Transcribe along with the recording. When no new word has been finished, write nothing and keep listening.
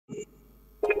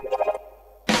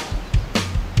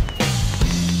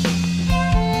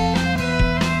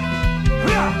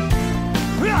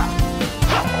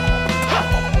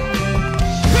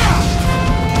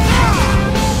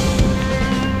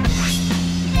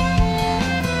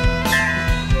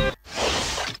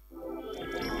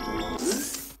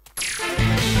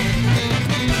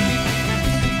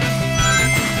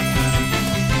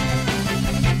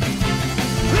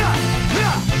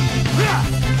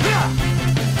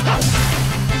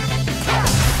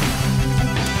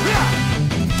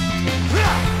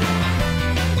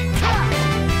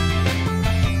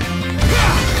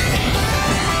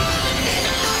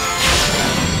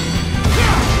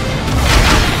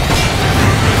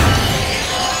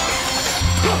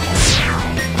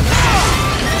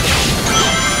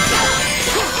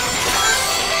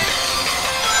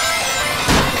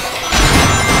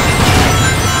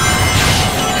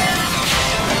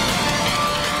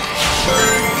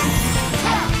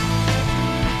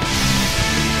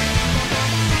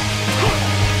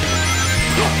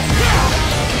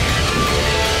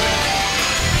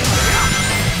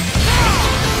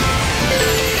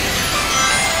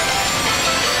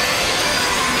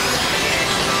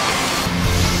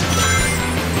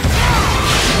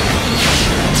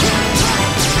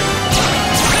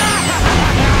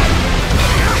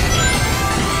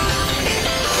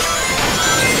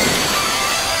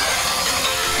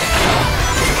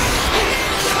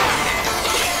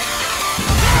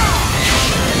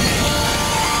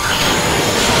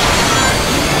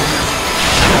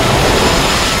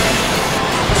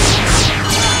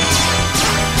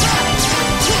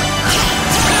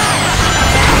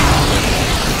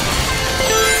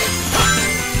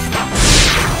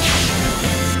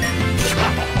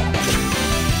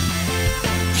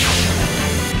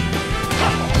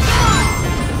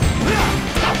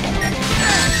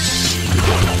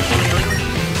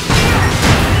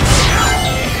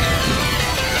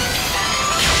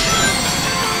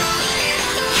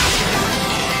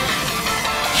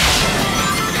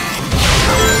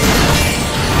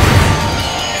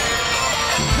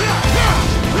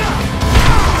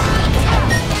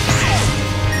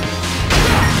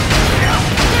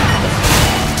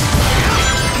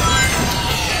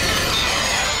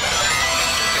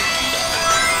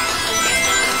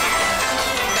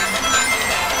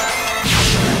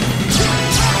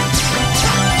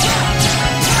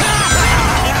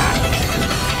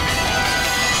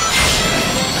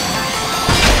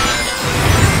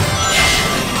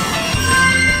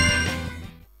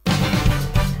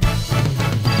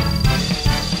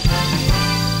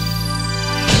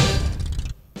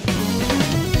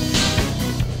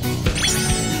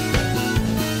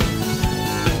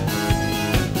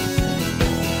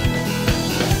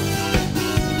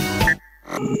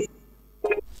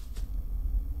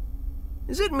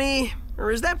me?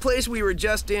 Or is that place we were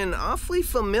just in awfully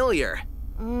familiar?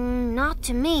 Not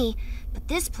to me, but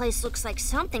this place looks like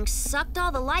something sucked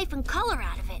all the life and color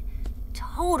out of it.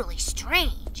 Totally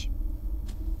strange.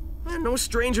 No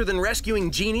stranger than rescuing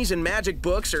genies in magic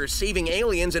books or saving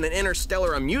aliens in an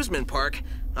interstellar amusement park.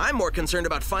 I'm more concerned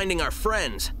about finding our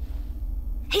friends.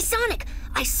 Hey, Sonic,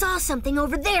 I saw something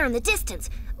over there in the distance.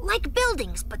 Like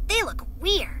buildings, but they look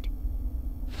weird.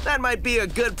 That might be a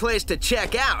good place to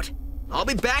check out. I'll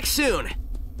be back soon.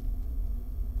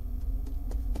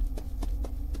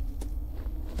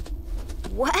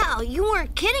 Wow, you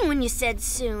weren't kidding when you said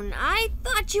soon. I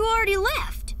thought you already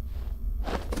left.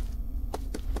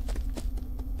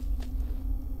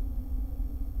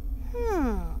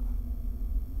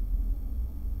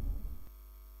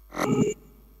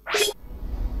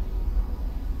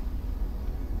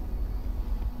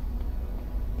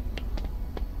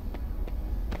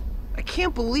 I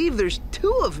can't believe there's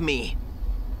two of me.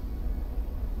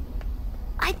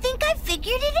 I think I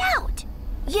figured it out.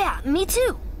 Yeah, me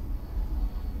too.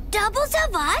 Doubles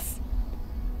of us?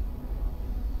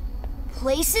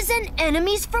 Places and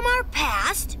enemies from our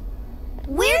past?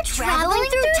 We're traveling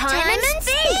through time and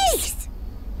space!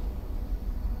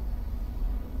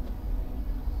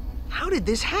 How did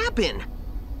this happen?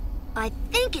 I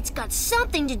think it's got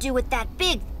something to do with that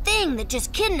big thing that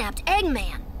just kidnapped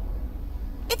Eggman.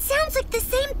 It sounds like the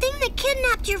same thing that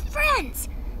kidnapped your friends.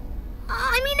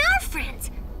 I mean our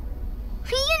friends.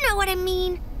 You know what I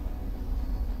mean.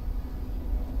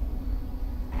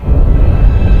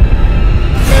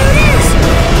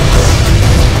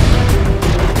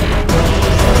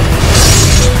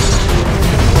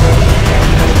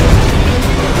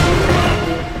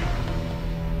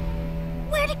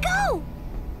 Where'd it go?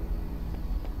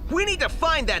 We need to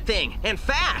find that thing, and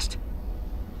fast!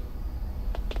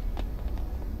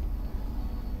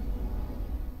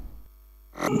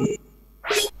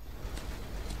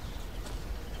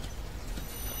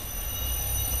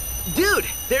 Dude,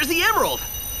 there's the emerald!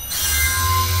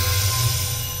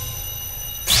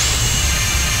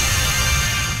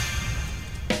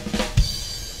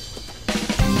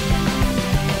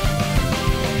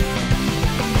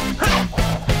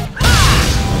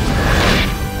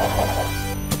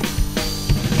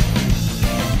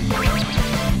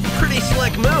 Pretty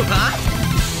slick move, huh?